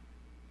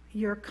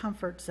your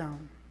comfort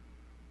zone.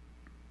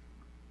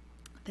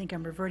 I think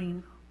I'm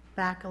reverting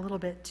back a little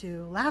bit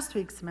to last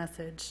week's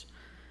message.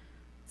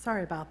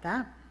 Sorry about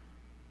that,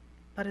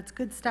 but it's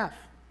good stuff.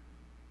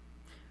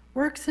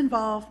 Works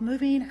involve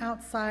moving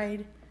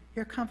outside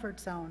your comfort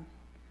zone.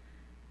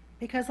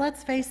 Because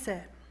let's face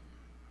it,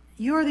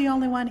 you are the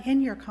only one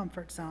in your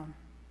comfort zone.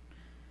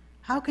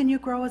 How can you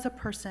grow as a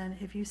person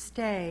if you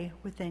stay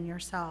within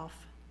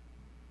yourself?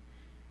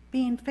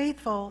 Being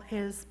faithful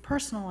is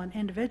personal and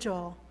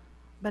individual,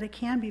 but it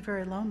can be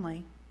very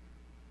lonely.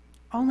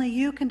 Only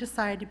you can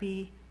decide to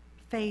be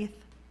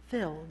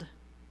faith-filled.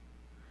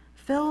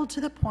 Filled to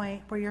the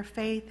point where your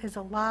faith is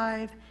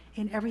alive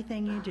in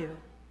everything you do.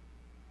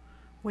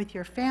 With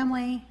your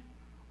family,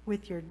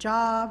 with your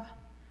job,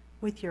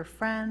 with your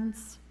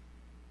friends,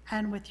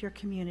 and with your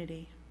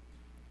community.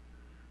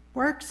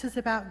 Works is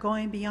about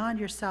going beyond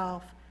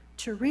yourself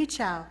to reach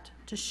out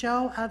to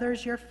show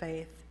others your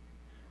faith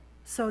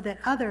so that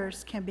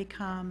others can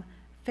become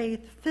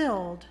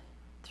faith-filled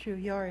through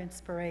your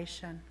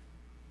inspiration.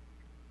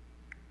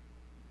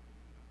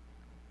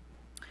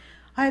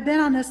 I have been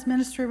on this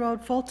ministry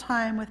road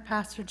full-time with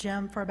Pastor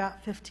Jim for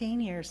about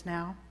 15 years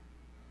now.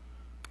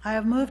 I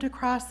have moved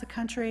across the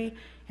country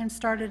and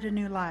started a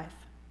new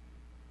life.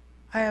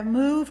 I have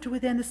moved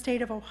within the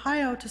state of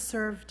Ohio to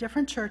serve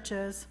different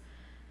churches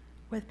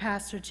with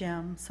Pastor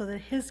Jim so that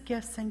his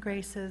gifts and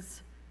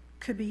graces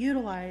could be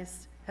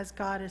utilized as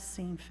God has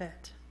seen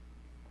fit.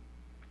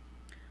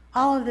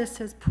 All of this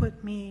has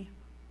put me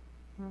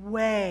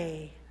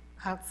way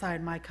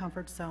outside my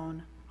comfort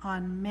zone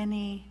on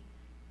many,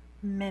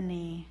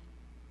 many,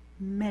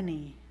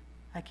 many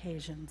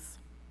occasions.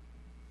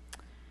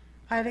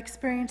 I have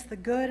experienced the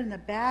good and the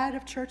bad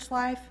of church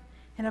life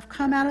and have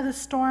come out of the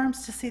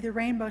storms to see the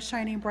rainbow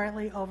shining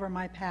brightly over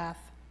my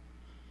path.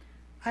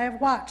 I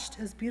have watched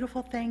as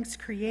beautiful things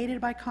created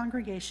by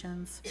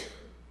congregations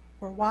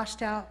were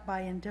washed out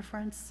by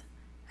indifference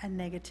and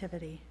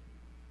negativity.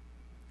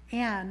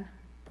 And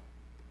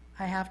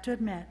I have to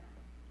admit,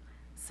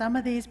 some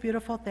of these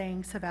beautiful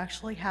things have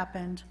actually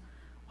happened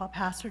while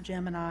Pastor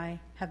Jim and I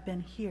have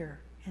been here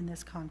in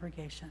this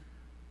congregation.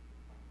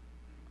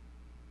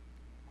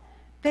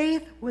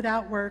 Faith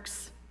without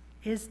works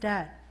is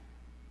dead.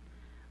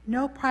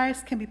 No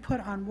price can be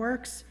put on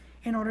works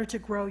in order to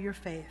grow your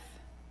faith.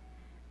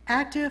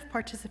 Active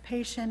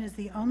participation is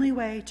the only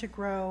way to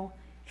grow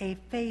a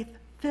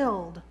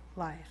faith-filled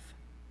life.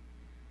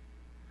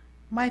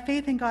 My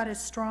faith in God is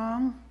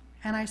strong,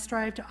 and I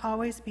strive to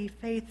always be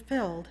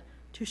faith-filled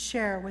to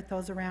share with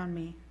those around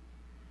me.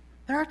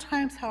 There are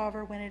times,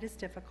 however, when it is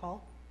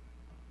difficult.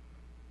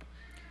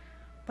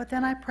 But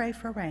then I pray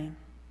for rain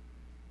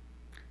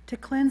to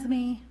cleanse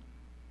me,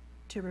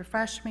 to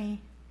refresh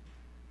me,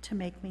 to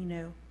make me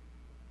new.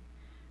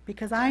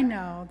 Because I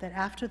know that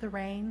after the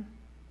rain,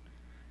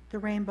 the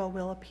rainbow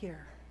will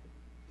appear.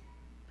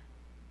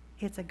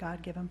 It's a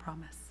God-given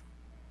promise.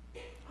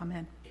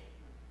 Amen.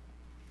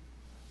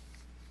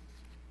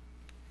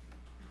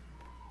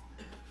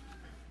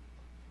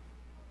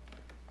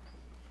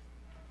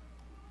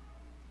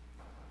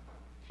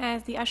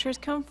 As the ushers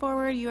come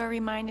forward, you are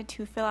reminded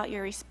to fill out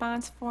your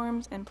response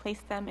forms and place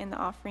them in the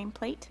offering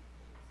plate.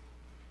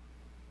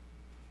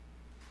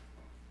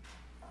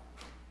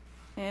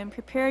 And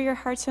prepare your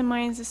hearts and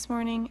minds this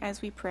morning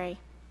as we pray.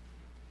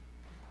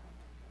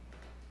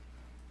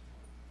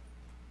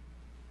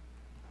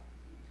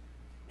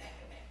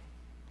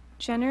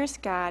 Generous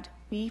God,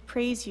 we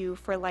praise you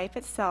for life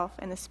itself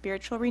and the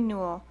spiritual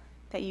renewal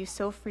that you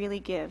so freely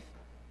give.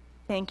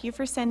 Thank you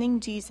for sending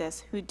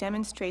Jesus, who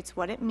demonstrates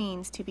what it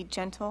means to be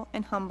gentle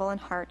and humble in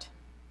heart.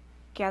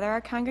 Gather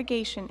our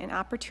congregation in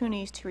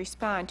opportunities to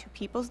respond to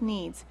people's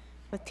needs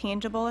with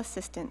tangible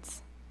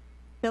assistance.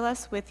 Fill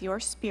us with your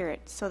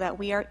Spirit so that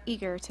we are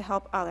eager to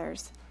help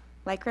others,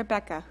 like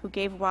Rebecca, who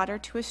gave water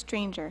to a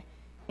stranger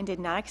and did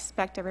not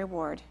expect a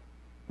reward.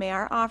 May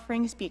our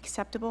offerings be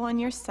acceptable in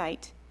your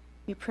sight.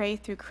 We pray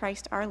through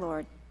Christ our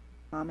Lord.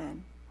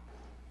 Amen.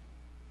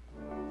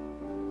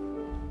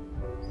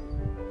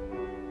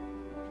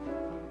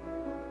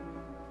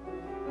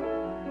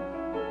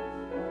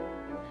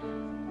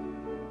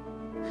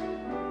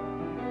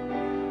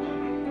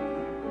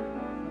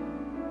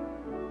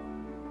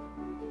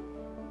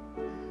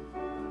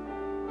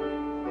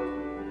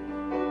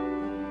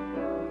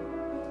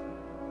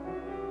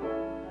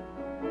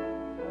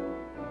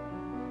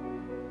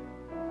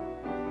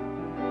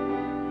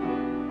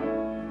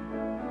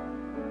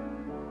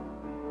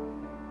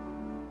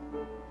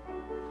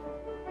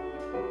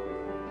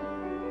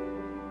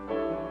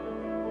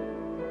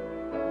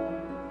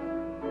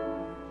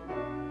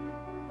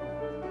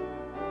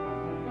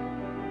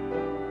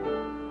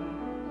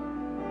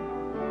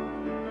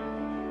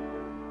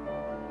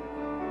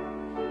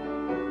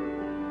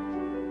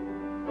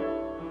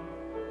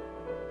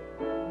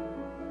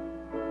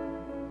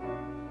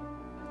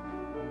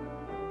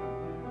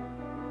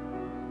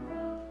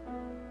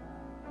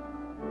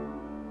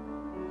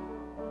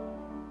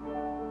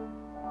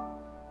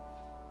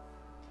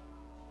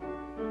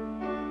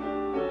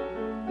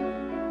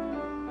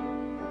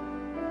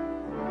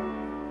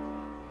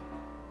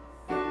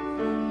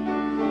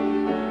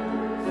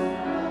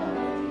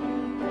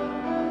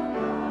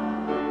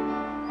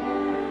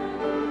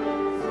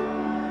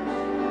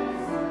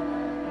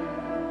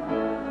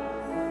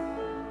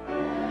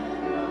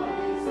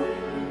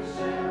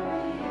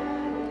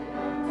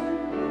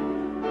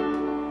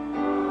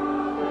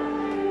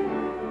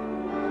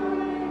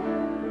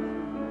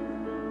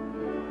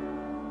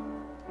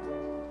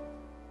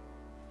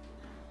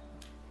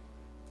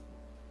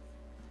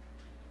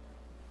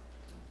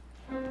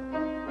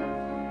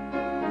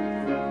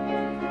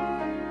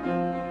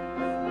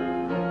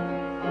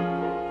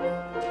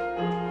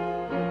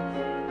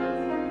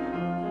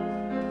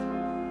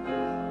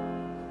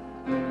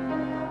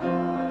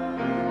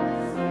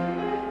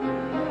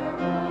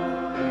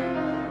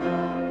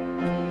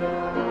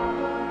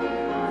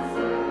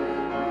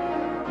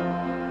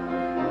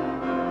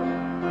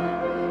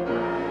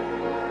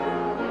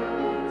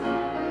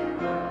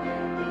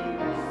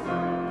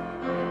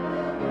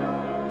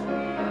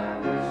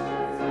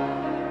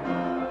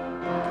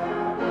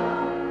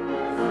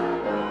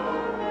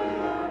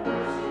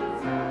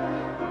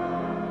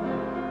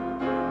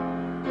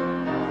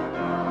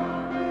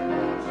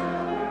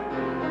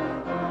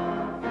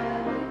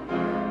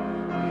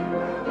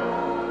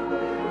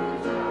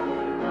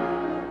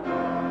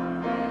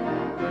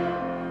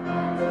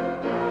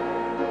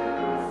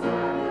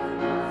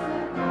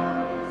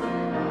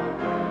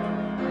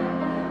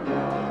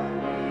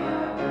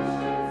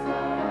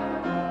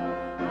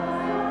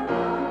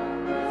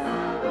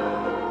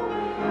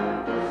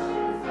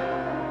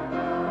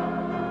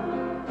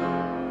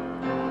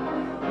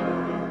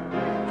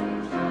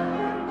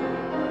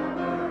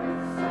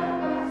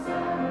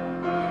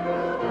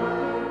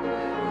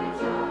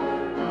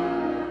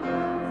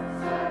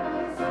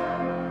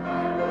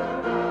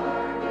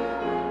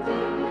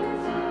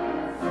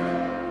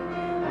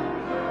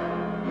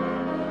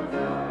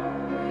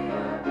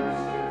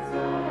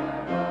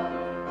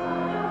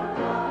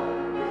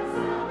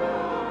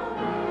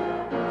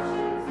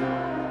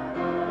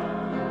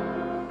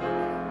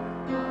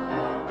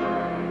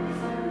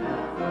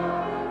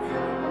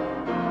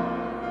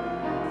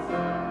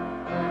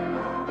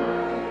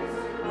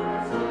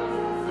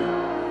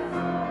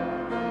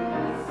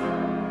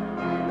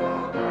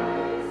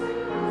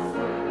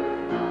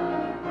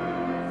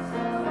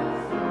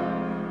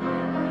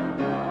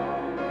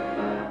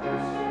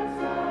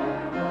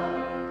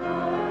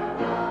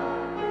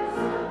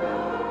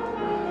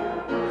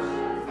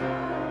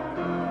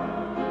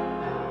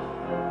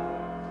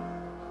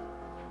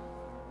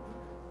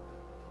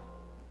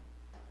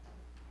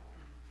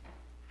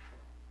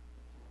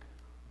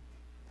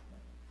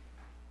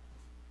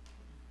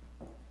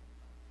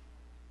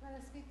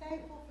 be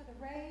thankful for the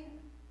rain,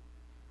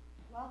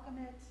 welcome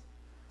it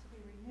to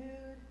be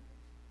renewed,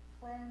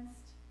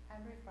 cleansed,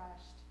 and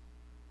refreshed,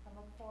 and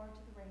look forward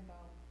to the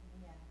rainbow.